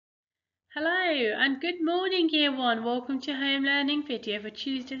Hello and good morning, Year 1. Welcome to Home Learning video for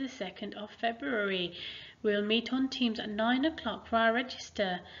Tuesday the 2nd of February. We'll meet on Teams at 9 o'clock for our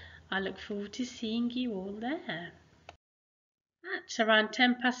register. I look forward to seeing you all there. At around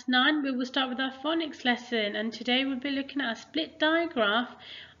 9:10, we will start with our phonics lesson, and today we'll be looking at a split digraph.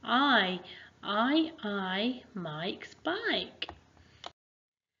 Mike's bike.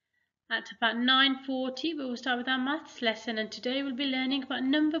 At about 9:40 we will start with our maths lesson, and today we'll be learning about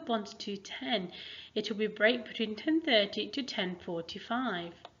number 1 to 10. It will be a break between 10:30 to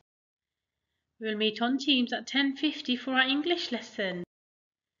 10:45. We will meet on Teams at 10:50 for our English lesson.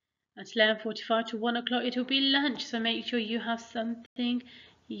 At 11:45 to 1 o'clock it will be lunch, so make sure you have something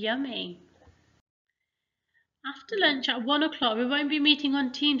yummy. After lunch at 1 o'clock, we won't be meeting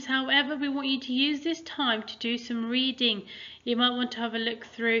on Teams. However, we want you to use this time to do some reading. You might want to have a look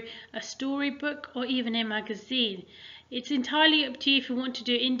through a storybook or even a magazine. It's entirely up to you if you want to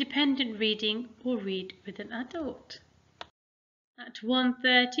do independent reading or read with an adult. At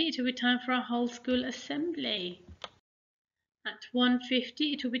 1:30, it will be time for our whole school assembly. At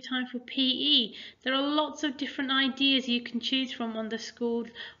 1:50 it will be time for PE. There are lots of different ideas you can choose from on the school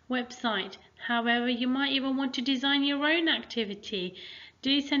website. However, you might even want to design your own activity.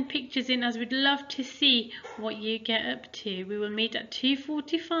 Do send pictures in, as we'd love to see what you get up to. We will meet at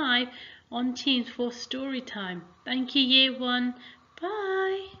 2:45 on Teams for story time. Thank you, Year 1.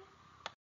 Bye.